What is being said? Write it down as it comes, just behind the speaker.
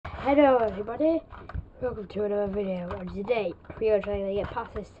Hello everybody, welcome to another video, and today we are trying to get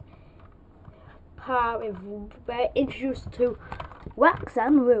past this part where we're introduced to Wax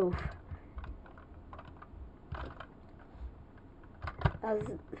and Roof. As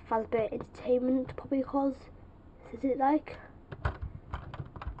Fazbear Entertainment probably calls it like.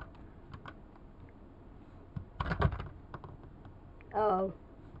 Oh.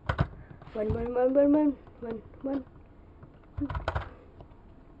 Run.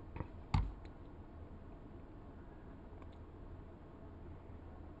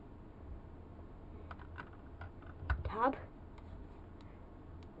 Tab.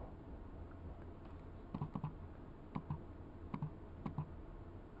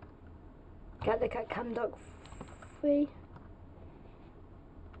 Get the cat cam dog free.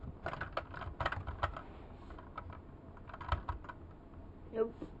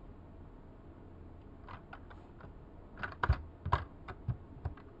 Nope.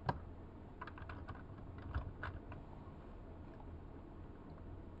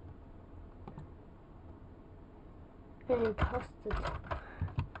 And custard.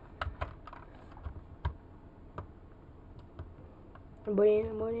 I'm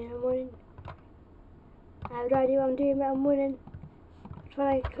winning. I have no idea what I'm doing, but I'm winning. It's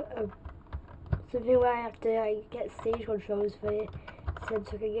like something where I have to get stage controls for it, so I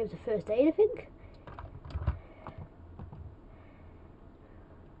can give the first aid, I think.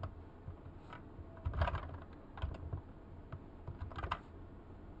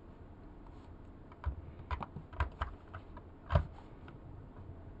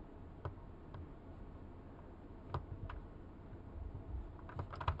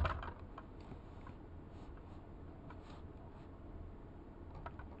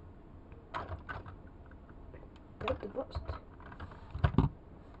 Yep, the bots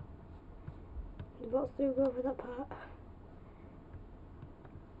do go over that part.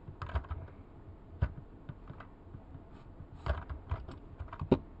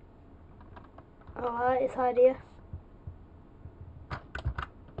 Oh, I like this idea.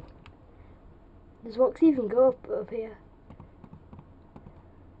 Does Roxy even go up here?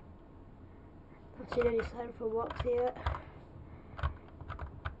 I've seen any sign for Roxy yet.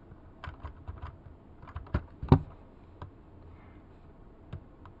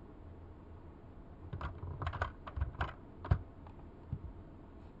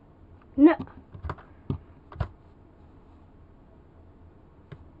 No.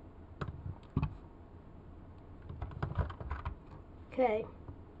 Okay.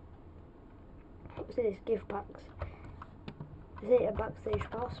 What's this? Gift packs. This ain't a backstage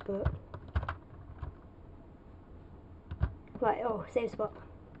pass, but right. Oh, save spot.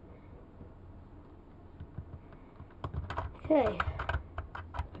 Okay.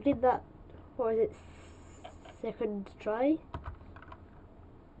 I did that. Or is it second try?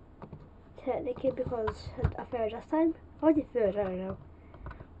 Technically, because I failed last time. Or did third? I don't know.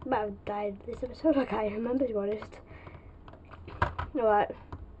 Might have died this episode. I can't remember, to be honest. Alright.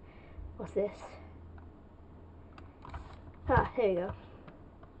 What's this? Ah, here we go.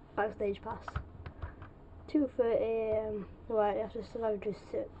 Backstage pass. 2:30 AM. Right, you have to survive to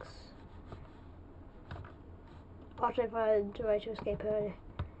 6. I'll try to find a way to escape early.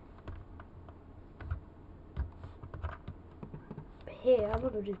 But here, I'm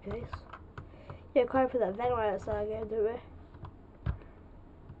not going to do this. Yeah, climb for that vent right outside again, don't we?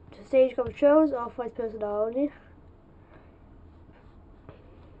 To stage controls, authorized personnel only.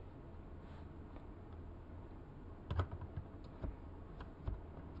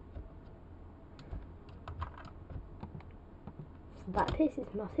 That piece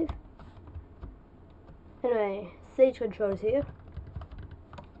is massive. Anyway, stage controls here.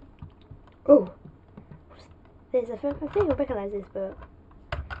 Oh! There's I think I recognise this, but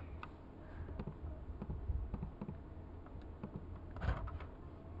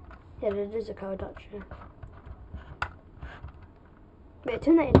yeah, there's a code actually. But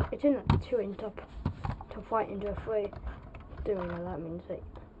turn that 2 in top right into a 3. Don't really know what that means. Like,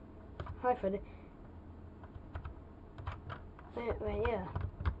 hi Freddy. Wait, yeah.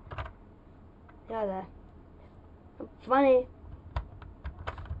 Yeah, there. Funny.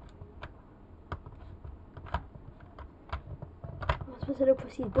 I'm supposed to look for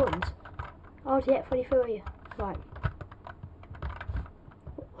these buttons. Oh, yeah, Freddy for you. Right.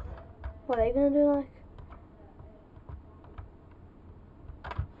 What are they gonna do, like?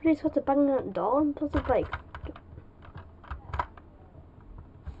 Freddy's supposed to bang on that door and supposed to, like.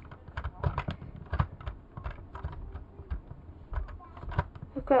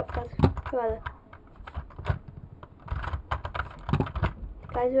 Oh crap, guys. Go over there.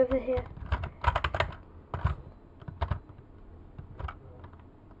 Guys, over here.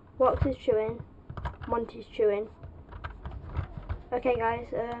 Roxy's chewing, Monty's chewing. Okay guys,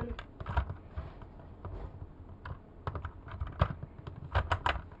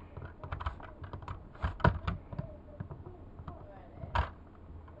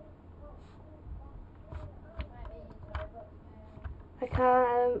 I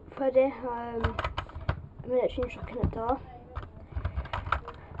can't, Freddie, I'm actually knocking at the door.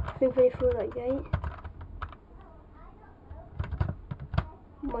 I think Freddie threw that gate.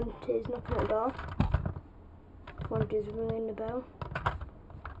 Monty's knocking at the door. Monty's ringing the bell. I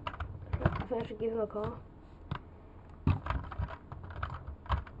think I should give him a call.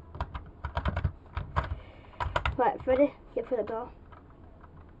 Right, Freddie, get through the door.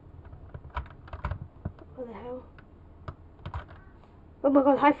 What the hell? Oh my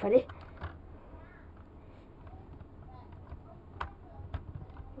god, hi Freddie.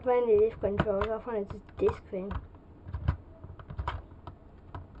 I find the disc controls, I find it's a disc thing.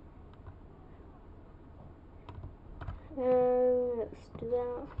 Let's do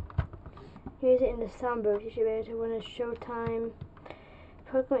that. Use it in the sound booth, you should be able to win a showtime.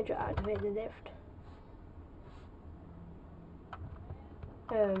 Probably going to activate the lift.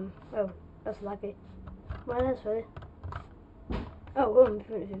 Oh, that's laggy. Well, that's funny. Oh, I'm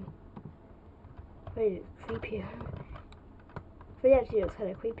finishing. Very creepy. But yeah, actually looks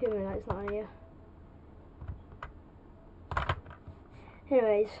kind of creepy when it's not on here.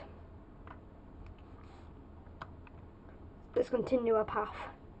 Anyways, let's continue our path.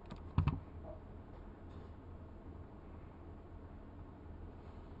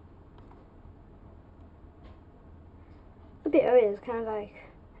 A bit early, it's kind of like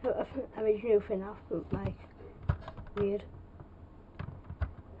a new thing off, but like weird.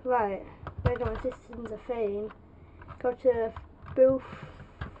 Right, regular assistants are fading. Go to the booth,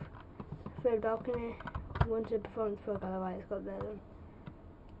 third balcony. One to the performance program. Right, it's got there then.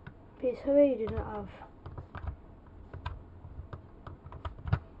 Please hurry, you do not have.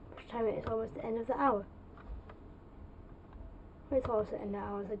 Which time it is? Almost the end of the hour. It's almost the end of the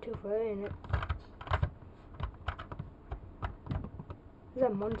hour, it's like 2:30, isn't it?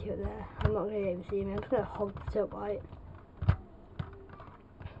 There's a Monty up there. I'm not going to even see him. I'm just going to hog the top right.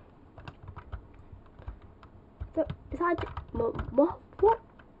 So, is that what?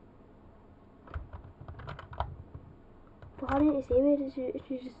 But how didn't you see me? Did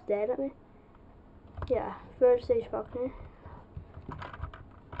you just stare at me? Yeah, third stage balcony.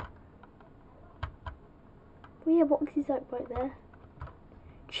 But yeah, Roxy's like right there.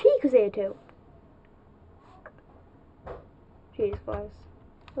 Chica's here too. Jeez guys.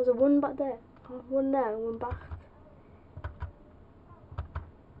 There's a one back there. One there and one back.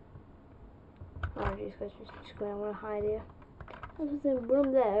 Oh jeez guys, just gonna wanna hide here. There's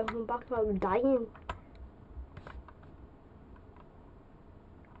one there, one back, I'm dying.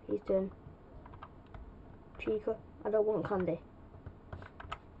 He's done. Chica, I don't want candy.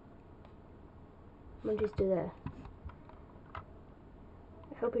 Monty's still there.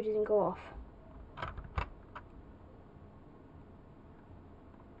 I hope it doesn't go off.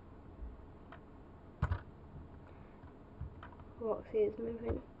 Roxy is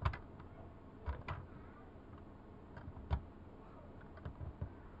moving.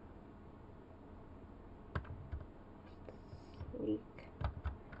 Sneak.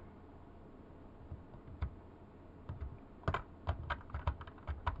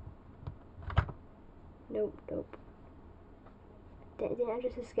 Nope. Didn't I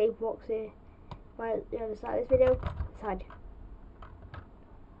just escape Roxy? Right at the other side of this video? Let's hide.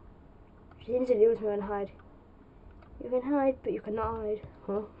 She seems to lose me when I hide. You can hide, but you cannot hide.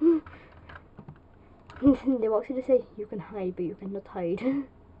 Huh? They want you to say, you can hide, but you cannot hide. And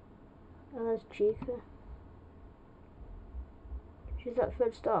that's Chica. She's that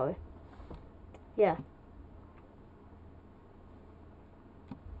third story. Yeah.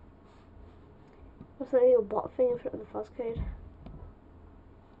 What's that little bot thing in front of the fast-code?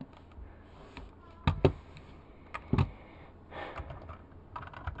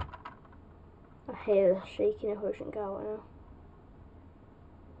 I hear the shaking of Ocean Go right now.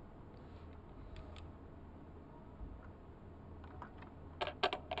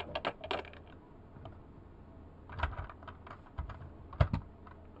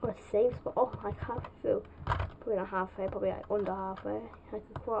 A safe spot. Oh, I can't feel. Probably not halfway, probably like under halfway. I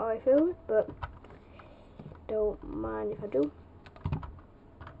could quarter way through, but don't mind if I do.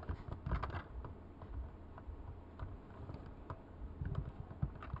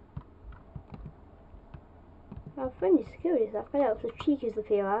 I'll find the security stuff. I know, so Chica's the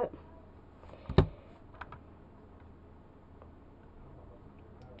fear out.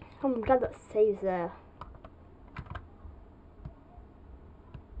 I'm glad that saves there.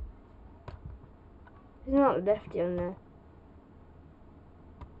 He's not lefty on there.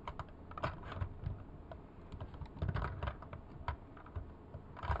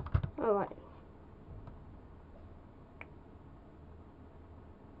 Alright.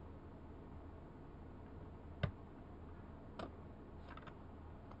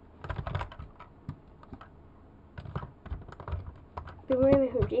 Been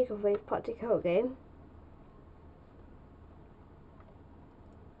removing from Chica for his practical game.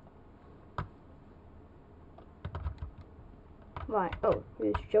 Right, oh,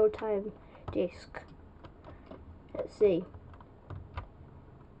 here's Showtime disc. Let's see.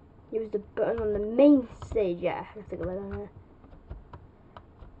 Use the button on the main stage, yeah, I have to go down there.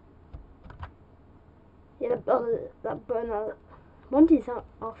 Yeah, that button, Monty's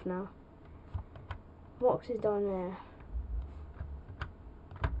off now. Roxy's down there.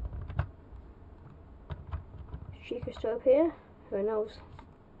 Chica's still up here? Who knows?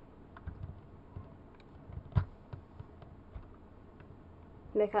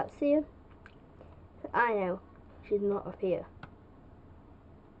 I can't see her. I know, she's not up here.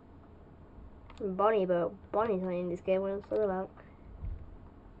 Bonnie, but Bonnie's not in this game. What else is it about?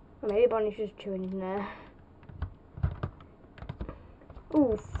 Or maybe Bonnie's just chewing in there.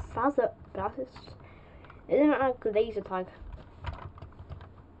 Ooh, Fazza. Isn't it like a laser tag?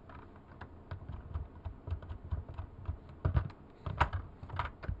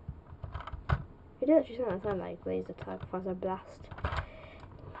 It does actually sound like laser tag, Fazza Blast.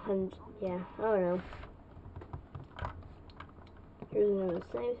 And yeah, I don't know. Here's another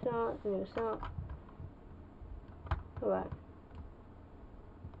save start, another start. Alright.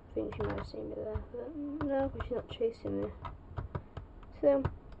 I think she might have seen me there, but no, because she's not chasing me. So,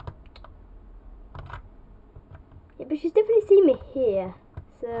 yeah, but she's definitely seen me here.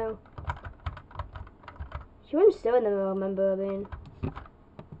 So, she wasn't still in the middle, I remember being.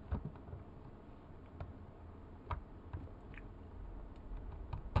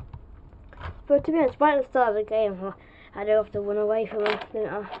 But to be honest, right at the start of the game, I do have to run away from her, didn't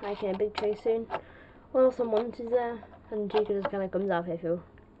I? Making a big chase soon. Well, some Monty's there, and Chica just kind of comes out here, Phil.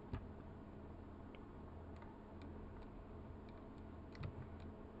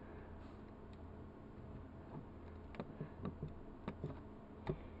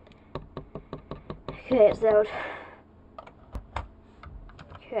 Okay, it's out.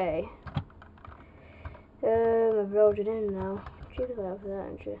 Okay. I've rolled it in now. Chica's out for that,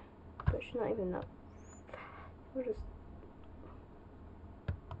 isn't she? But she's not even that. We'll just.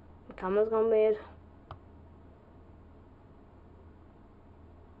 The camera's gone weird.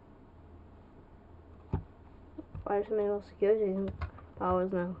 Why is something else security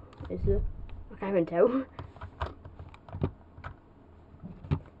powers now? Is there? I can't even tell.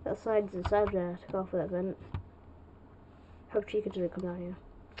 That side's the side there to go for that vent. Hope Chica doesn't come down here.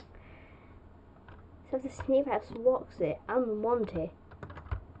 So I have to sneak past Roxy and Monty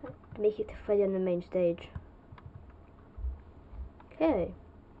to make it to Freddy on the main stage. Okay.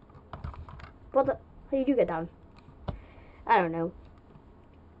 What the? How did you get down? I don't know.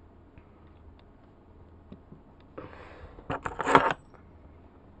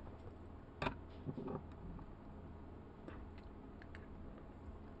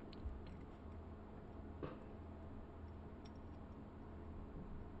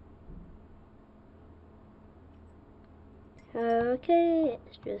 Okay,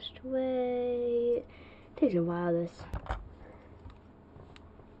 let's just wait. Takes a while, this.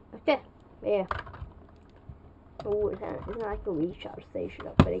 Okay, yeah. Oh, isn't like a recharge station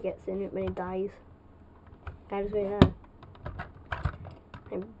up when he gets in it when he dies? I just wait now.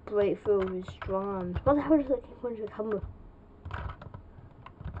 And break through his strong. What the hell does that keep going to the camera?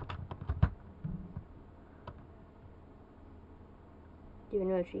 Do you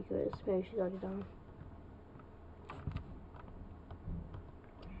know where Chica is? Maybe she's already down.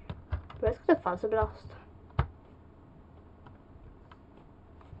 Let's go to Fazza Blast.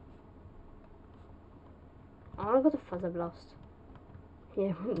 I wanna go to Fazza Blast.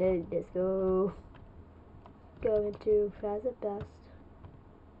 Yeah, let's go. Going to Fazza Blast.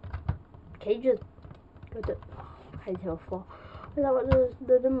 Can you just go to level 4? Is that what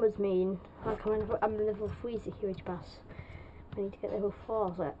the numbers mean? Like I'm level 3 security pass. I need to get level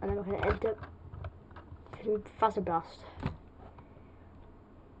 4, so, and then I'm gonna end up to Fazza Blast.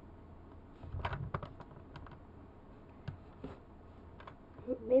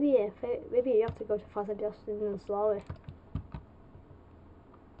 Maybe you have to go to Fazza Blast and slowly.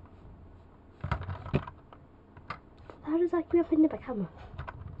 How does that keep up in the camera?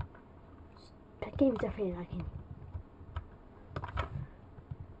 That game's definitely lagging.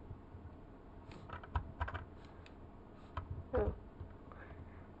 Oh.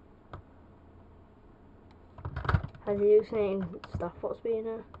 hallucinating stuff. What's being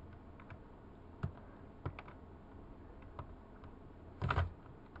there?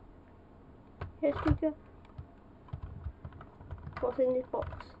 Yes, Chica. What's in this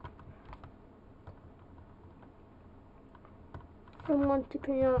box? From Monty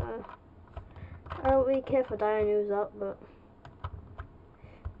Pinata. I don't really care for Diane news up, but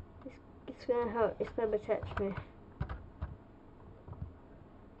it's gonna help. It's gonna protect me.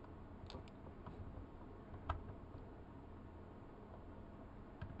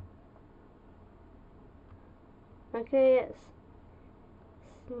 Okay, let's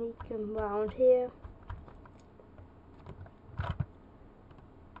sneak around here.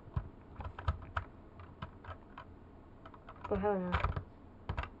 Oh hell no.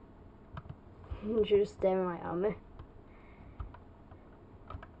 She's just staring right at me.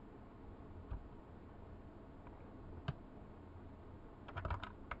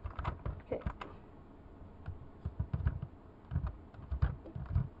 Okay.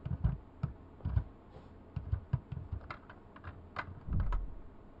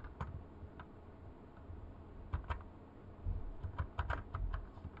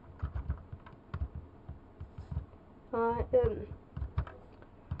 Alright,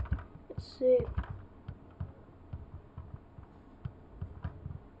 let's see.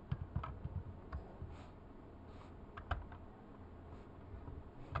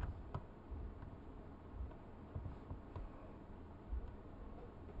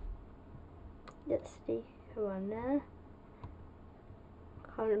 Let's sneak around there.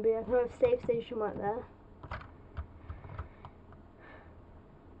 Can't be a safe station right there.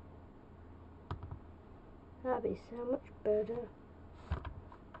 That'd be so much better.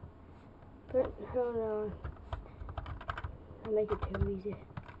 But hold on. I'll make it too easy.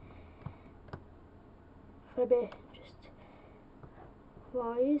 For a bit, just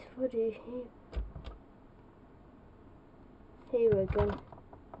why is Fuddy here again?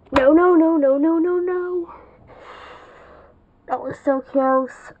 No, no, no, no, no, no, no. That was so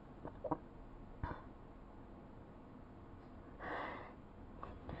close.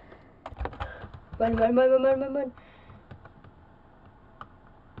 Run, run, run, run, run, run, run.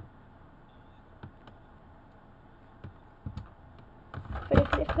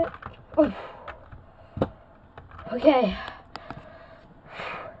 Flip. Oh. Okay.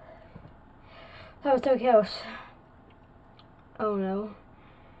 That was so close. Oh no.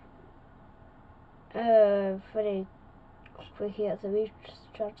 Freddy, quickly at the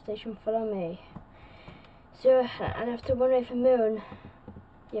recharge station, follow me. So, and after one way from Moon.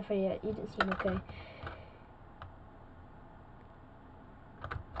 Yeah, Freddy, you didn't seem okay.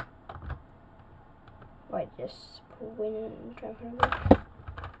 Right, just pull in and try and find it.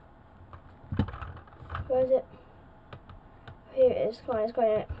 Where is it? Here it is. Come on, let's go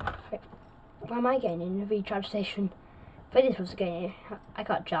in it. Why am I getting in the recharge station? Freddy's supposed to get in. I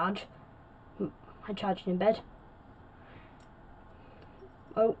can't charge. I'm charging in bed.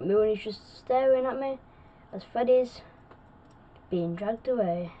 Oh, Moon is just staring at me as Freddy's being dragged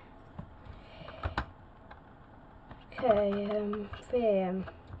away. Okay, 3 AM.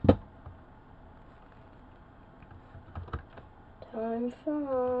 Time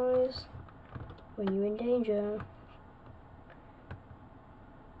flies when you're in danger.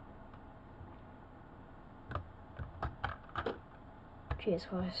 Cheers,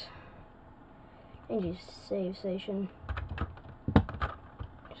 guys. Energy save station.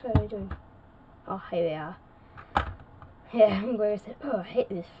 What are we doing? Oh, here we are. Yeah, where is it? Oh, I hate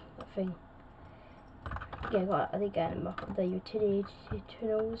this thing. Yeah, I think I got the utility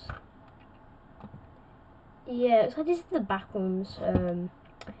tunnels. Yeah, it's like this is the back rooms.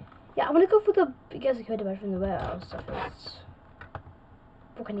 Yeah, I'm gonna go for the biggest security badge from the warehouse stuff.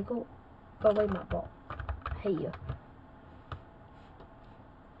 What can you go? Go away, my bot. I hate you.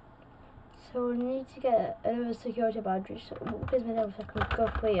 So we need to get another security badge, which gives me level so I can go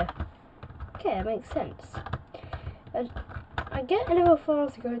for you. Okay, that makes sense. I get another 4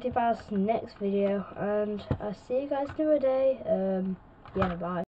 security badge next video, and I'll see you guys another day. Yeah, bye.